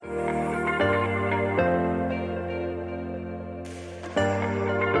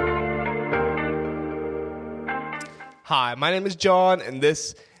my name is John, and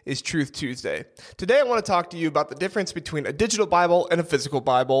this is Truth Tuesday. Today I want to talk to you about the difference between a digital Bible and a physical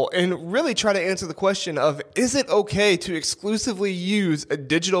Bible, and really try to answer the question of, is it okay to exclusively use a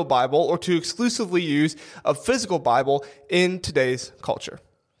digital Bible or to exclusively use a physical Bible in today's culture?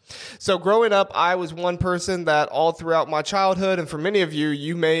 So growing up, I was one person that all throughout my childhood, and for many of you,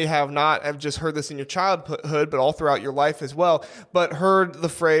 you may have just heard this in your childhood, but all throughout your life as well, but heard the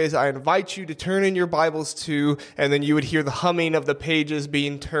phrase, I invite you to turn in your Bibles to, and then you would hear the humming of the pages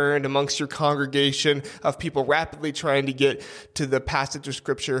being turned amongst your congregation of people rapidly trying to get to the passage of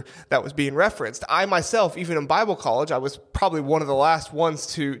scripture that was being referenced. I myself, even in Bible college, I was probably one of the last ones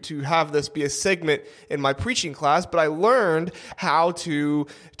to have this be a segment in my preaching class, but I learned how to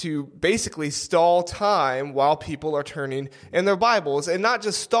basically stall time while people are turning in their Bibles, and not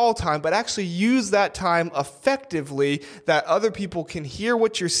just stall time, but actually use that time effectively that other people can hear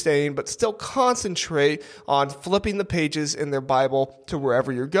what you're saying, but still concentrate on flipping the pages in their Bible to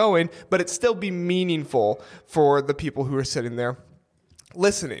wherever you're going, but it still be meaningful for the people who are sitting there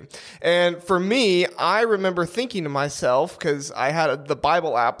listening. And for me, I remember thinking to myself, because I had the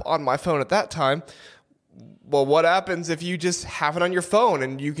Bible app on my phone at that time, well, what happens if you just have it on your phone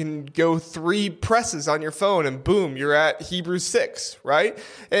and you can go 3 presses on your phone and boom, you're at Hebrews 6, right?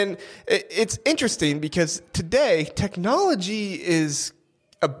 And it's interesting because today technology is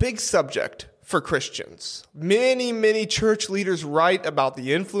a big subject for Christians. Many church leaders write about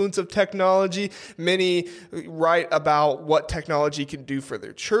the influence of technology. Many write about what technology can do for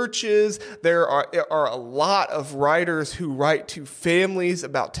their churches. There are a lot of writers who write to families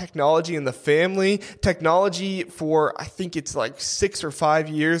about technology and the family. Technology for, I think it's like 6 or 5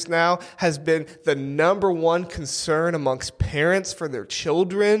 years now, has been the number one concern amongst parents for their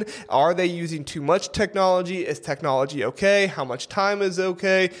children. Are they using too much technology? Is technology okay? How much time is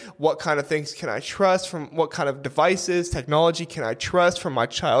okay? What kind of things can I trust from what kind of devices, technology can I trust for my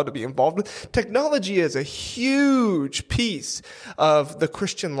child to be involved with? Technology is a huge piece of the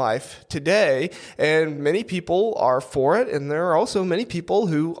Christian life today, and many people are for it, and there are also many people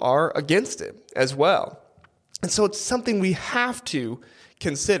who are against it as well. And so it's something we have to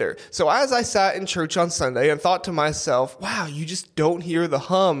consider. So as I sat in church on Sunday and thought to myself, wow, you just don't hear the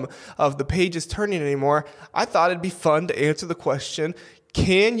hum of the pages turning anymore, I thought it'd be fun to answer the question,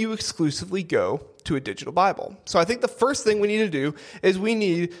 can you exclusively go to a digital Bible? So I think the first thing we need to do is we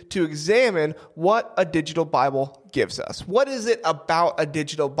need to examine what a digital Bible gives us. What is it about a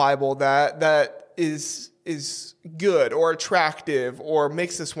digital Bible that is good or attractive or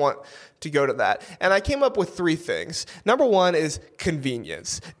makes us want to go to that? And I came up with 3 things. Number 1 is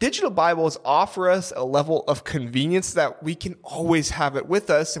convenience. Digital Bibles offer us a level of convenience that we can always have it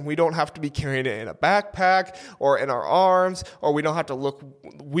with us, and we don't have to be carrying it in a backpack or in our arms, or we don't have to look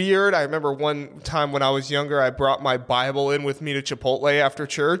weird. I remember one time when I was younger, I brought my Bible in with me to Chipotle after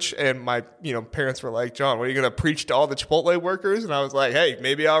church, and my parents were like, John, what are you going to preach to all the Chipotle workers? And I was like, hey,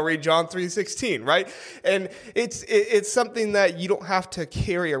 maybe I'll read John 3:16, right? And it's something that you don't have to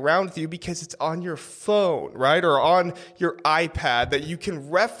carry around with you because it's on your phone, right? Or on your iPad, that you can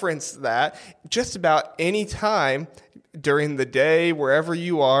reference that just about any time during the day, wherever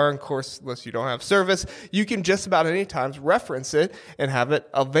you are. And of course, unless you don't have service, you can just about any time reference it and have it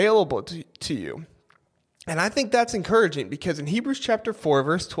available to you. And I think that's encouraging because in Hebrews chapter 4,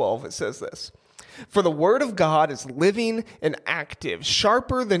 verse 12, it says this, for the word of God is living and active,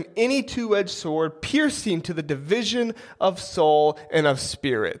 sharper than any two-edged sword, piercing to the division of soul and of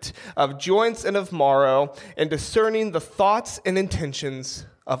spirit, of joints and of marrow, and discerning the thoughts and intentions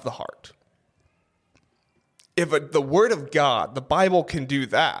of the heart. If the word of God, the Bible, can do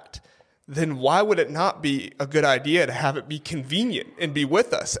that, then why would it not be a good idea to have it be convenient and be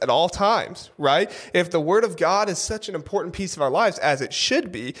with us at all times, right? If the Word of God is such an important piece of our lives, as it should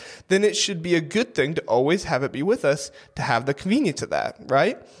be, then it should be a good thing to always have it be with us, to have the convenience of that,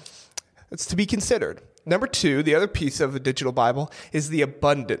 right? It's to be considered. Number 2, the other piece of a digital Bible is the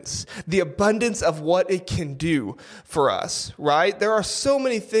abundance of what it can do for us, right? There are so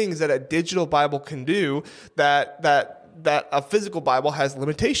many things that a digital Bible can do that a physical Bible has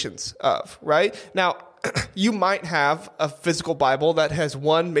limitations of, right? Now, you might have a physical Bible that has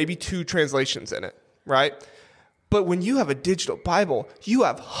 1, maybe 2 translations in it, right? But when you have a digital Bible, you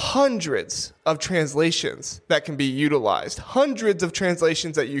have hundreds of translations that can be utilized, hundreds of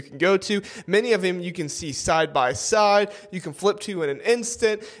translations that you can go to. Many of them you can see side by side. You can flip to in an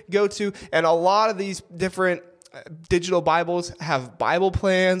instant, go to, and a lot of these different digital Bibles have Bible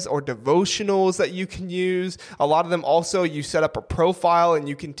plans or devotionals that you can use. A lot of them also, you set up a profile and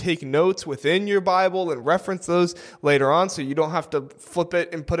you can take notes within your Bible and reference those later on, so you don't have to flip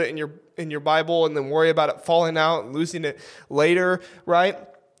it and put it in your Bible and then worry about it falling out and losing it later, right?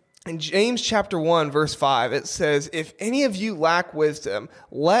 In James chapter 1, verse 5, it says, "If any of you lack wisdom,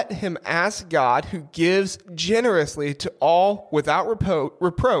 let him ask God, who gives generously to all without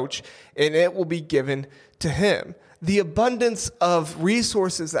reproach, and it will be given to him." The abundance of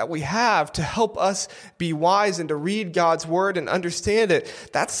resources that we have to help us be wise and to read God's word and understand it,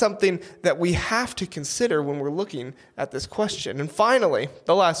 that's something that we have to consider when we're looking at this question. And finally,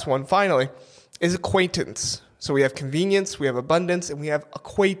 the last one, is acquaintance. So we have convenience, we have abundance, and we have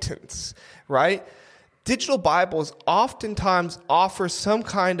acquaintance, right? Digital Bibles oftentimes offer some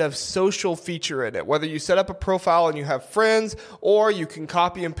kind of social feature in it, whether you set up a profile and you have friends, or you can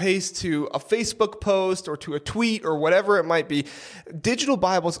copy and paste to a Facebook post or to a tweet or whatever it might be. Digital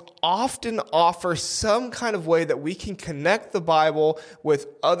Bibles often offer some kind of way that we can connect the Bible with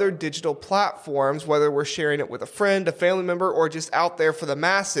other digital platforms, whether we're sharing it with a friend, a family member, or just out there for the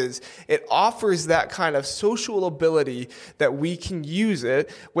masses. It offers that kind of social ability that we can use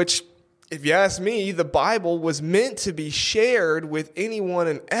it, which, if you ask me, the Bible was meant to be shared with anyone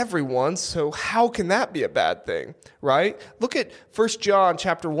and everyone, so how can that be a bad thing, right? Look at 1 John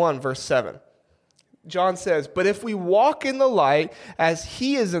chapter 1, verse 7. John says, "But if we walk in the light as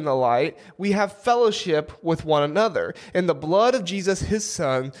he is in the light, we have fellowship with one another, and the blood of Jesus, his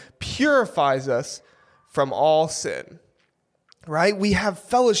son, purifies us from all sin." Right? We have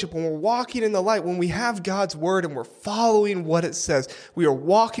fellowship when we're walking in the light, when we have God's word and we're following what it says. We are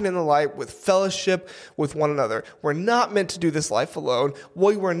walking in the light with fellowship with one another. We're not meant to do this life alone.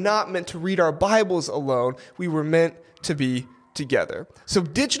 We were not meant to read our Bibles alone. We were meant to be together. So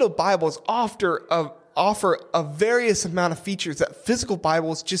digital Bibles offer a various amount of features that physical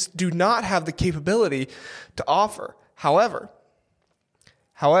Bibles just do not have the capability to offer. However,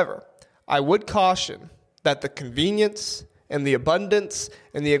 I would caution that the convenience and the abundance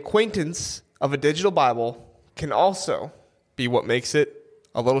and the acquaintance of a digital Bible can also be what makes it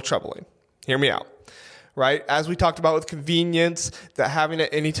a little troubling. Hear me out, right? As we talked about with convenience, that having it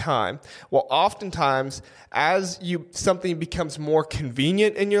any time. Well, oftentimes, as something becomes more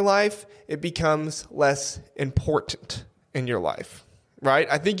convenient in your life, it becomes less important in your life. Right?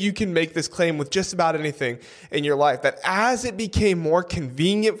 I think you can make this claim with just about anything in your life, that as it became more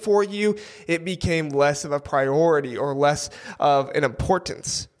convenient for you, it became less of a priority or less of an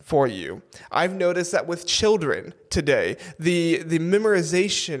importance for you. I've noticed that with children today, the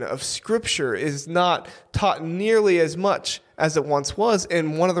memorization of Scripture is not taught nearly as much as it once was.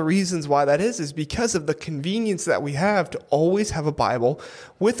 And one of the reasons why that is because of the convenience that we have to always have a Bible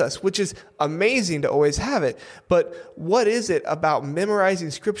with us, which is amazing to always have it. But what is it about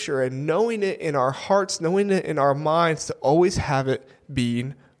memorizing Scripture and knowing it in our hearts, knowing it in our minds, to always have it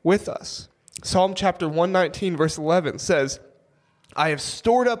being with us? Psalm chapter 119, verse 11 says, "I have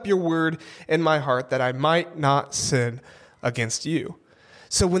stored up your word in my heart that I might not sin against you."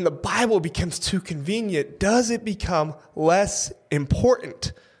 So when the Bible becomes too convenient, does it become less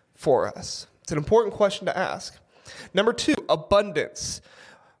important for us? It's an important question to ask. Number 2, abundance.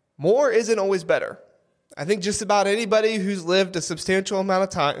 More isn't always better. I think just about anybody who's lived a substantial amount of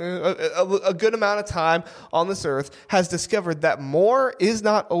time, a good amount of time on this earth, has discovered that more is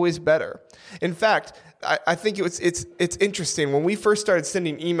not always better. In fact, I think it's interesting. When we first started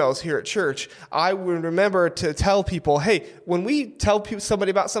sending emails here at church, I would remember to tell people, hey, when we tell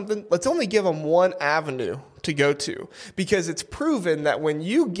somebody about something, let's only give them one avenue to go to, because it's proven that when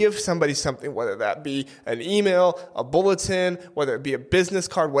you give somebody something, whether that be an email, a bulletin, whether it be a business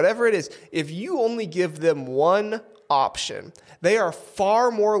card, whatever it is, if you only give them one option, they are far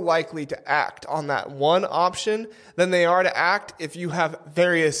more likely to act on that one option than they are to act if you have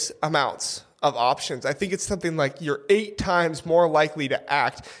various amounts of options. I think it's something like you're 8 times more likely to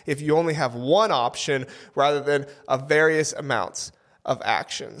act if you only have one option rather than a various amounts of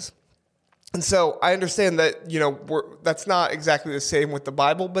actions. And so I understand that, that's not exactly the same with the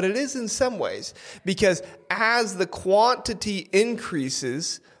Bible, but it is in some ways, because as the quantity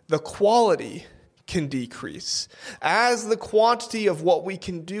increases, the quality can decrease. As the quantity of what we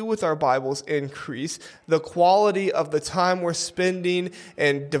can do with our Bibles increase, the quality of the time we're spending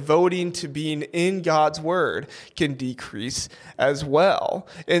and devoting to being in God's Word can decrease as well.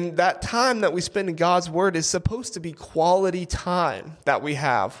 And that time that we spend in God's Word is supposed to be quality time that we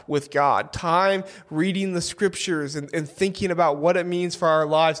have with God. Time reading the Scriptures and thinking about what it means for our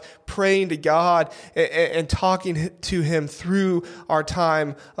lives, praying to God and talking to Him through our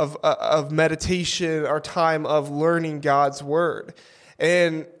time of meditation meditation, our time of learning God's word.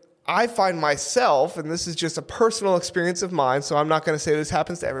 And I find myself, and this is just a personal experience of mine, so I'm not going to say this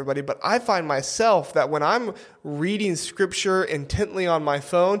happens to everybody, but I find myself that when I'm reading scripture intently on my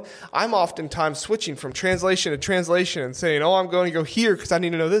phone, I'm oftentimes switching from translation to translation and saying, oh, I'm going to go here because I need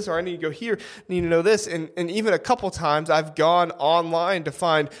to know this, or I need to go here, need to know this. And even a couple times I've gone online to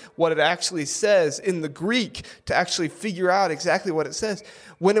find what it actually says in the Greek to actually figure out exactly what it says.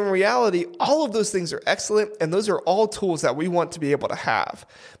 When in reality, all of those things are excellent, and those are all tools that we want to be able to have.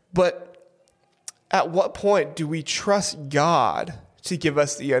 But at what point do we trust God to give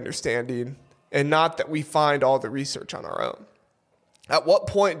us the understanding and not that we find all the research on our own? At what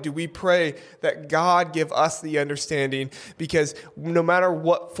point do we pray that God give us the understanding? Because no matter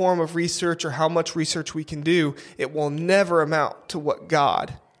what form of research or how much research we can do, it will never amount to what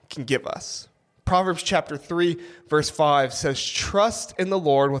God can give us. Proverbs chapter 3, verse 5 says, trust in the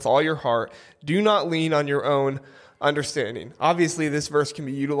Lord with all your heart. Do not lean on your own understanding. Obviously, this verse can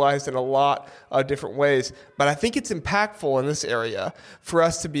be utilized in a lot of different ways, but I think it's impactful in this area for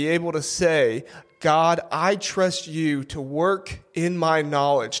us to be able to say, God, I trust you to work in my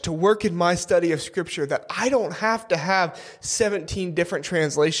knowledge, to work in my study of Scripture, that I don't have to have 17 different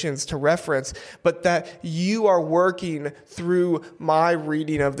translations to reference, but that you are working through my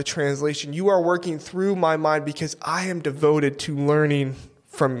reading of the translation. You are working through my mind because I am devoted to learning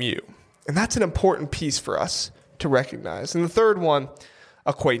from you. And that's an important piece for us to recognize. And the third one,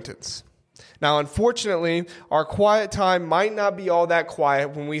 acquaintance. Now, unfortunately, our quiet time might not be all that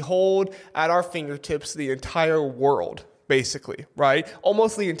quiet when we hold at our fingertips the entire world, basically, right?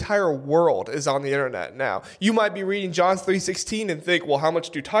 Almost the entire world is on the internet now. You might be reading John 3:16 and think, well, how much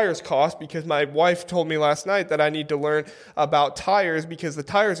do tires cost? Because my wife told me last night that I need to learn about tires because the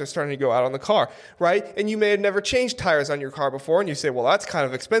tires are starting to go out on the car, right? And you may have never changed tires on your car before, and you say, well, that's kind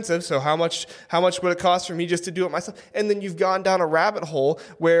of expensive, so how much would it cost for me just to do it myself? And then you've gone down a rabbit hole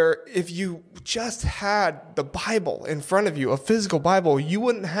where if you just had the Bible in front of you, a physical Bible, you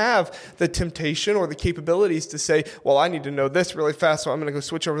wouldn't have the temptation or the capabilities to say, well, I need to know this really fast, so I'm going to go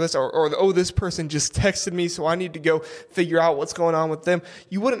switch over this, or oh, this person just texted me, so I need to go figure out what's going on with them.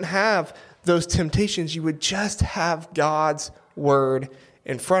 You wouldn't have those temptations. You would just have God's word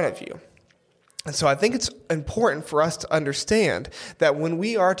in front of you. And so I think it's important for us to understand that when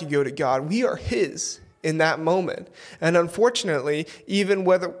we are to go to God, we are His in that moment. And unfortunately, even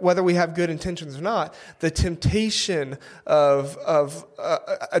whether we have good intentions or not, the temptation of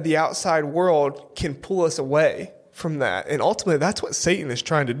the outside world can pull us away from that. And ultimately, that's what Satan is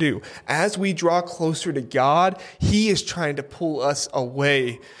trying to do. As we draw closer to God, he is trying to pull us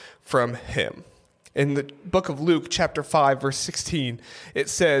away from Him. In the book of Luke, chapter 5, verse 16, it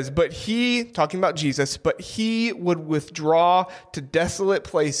says, but he, talking about Jesus, but he would withdraw to desolate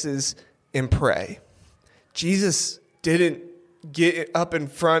places and pray. Jesus didn't get up in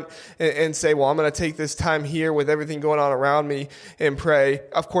front and say, well, I'm going to take this time here with everything going on around me and pray.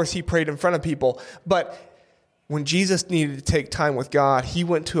 Of course, he prayed in front of people. But when Jesus needed to take time with God, he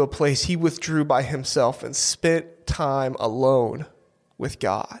went to a place, he withdrew by himself and spent time alone with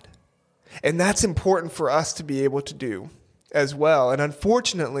God. And that's important for us to be able to do as well. And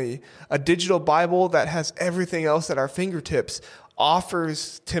unfortunately, a digital Bible that has everything else at our fingertips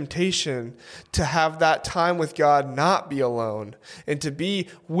offers temptation to have that time with God not be alone and to be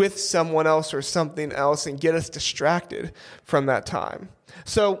with someone else or something else and get us distracted from that time.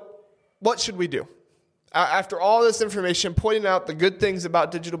 So what should we do? After all this information, pointing out the good things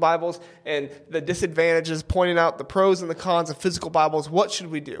about digital Bibles and the disadvantages, pointing out the pros and the cons of physical Bibles, what should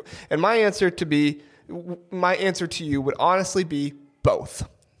we do? And my answer to you would honestly be both.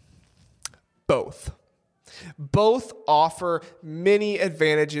 Both. Both offer many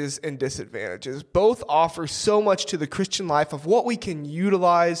advantages and disadvantages. Both offer so much to the Christian life of what we can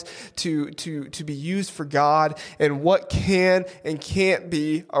utilize to be used for God and what can and can't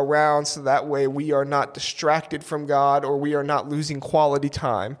be around, so that way we are not distracted from God or we are not losing quality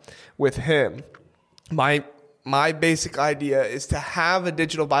time with Him. My basic idea is to have a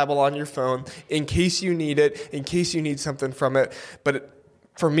digital Bible on your phone in case you need it, in case you need something from it. But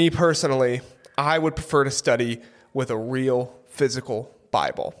for me personally, I would prefer to study with a real physical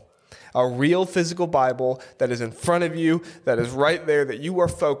Bible. A real physical Bible that is in front of you, that is right there, that you are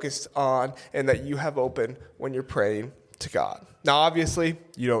focused on, and that you have open when you're praying to God. Now, obviously,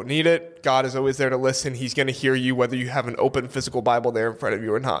 you don't need it. God is always there to listen. He's going to hear you whether you have an open physical Bible there in front of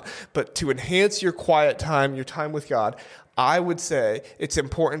you or not. But to enhance your quiet time, your time with God, I would say it's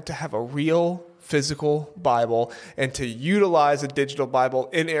important to have a real physical Bible and to utilize a digital Bible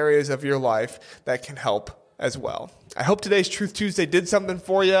in areas of your life that can help as well. I hope today's Truth Tuesday did something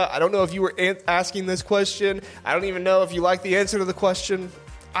for you. I don't know if you were asking this question. I don't even know if you like the answer to the question.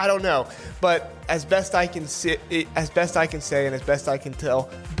 I don't know. But as best I can say and as best I can tell,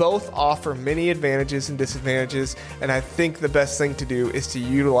 both offer many advantages and disadvantages. And I think the best thing to do is to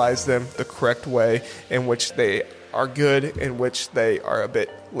utilize them the correct way in which they are good, in which they are a bit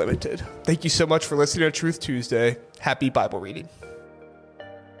limited. Thank you so much for listening to Truth Tuesday. Happy Bible reading.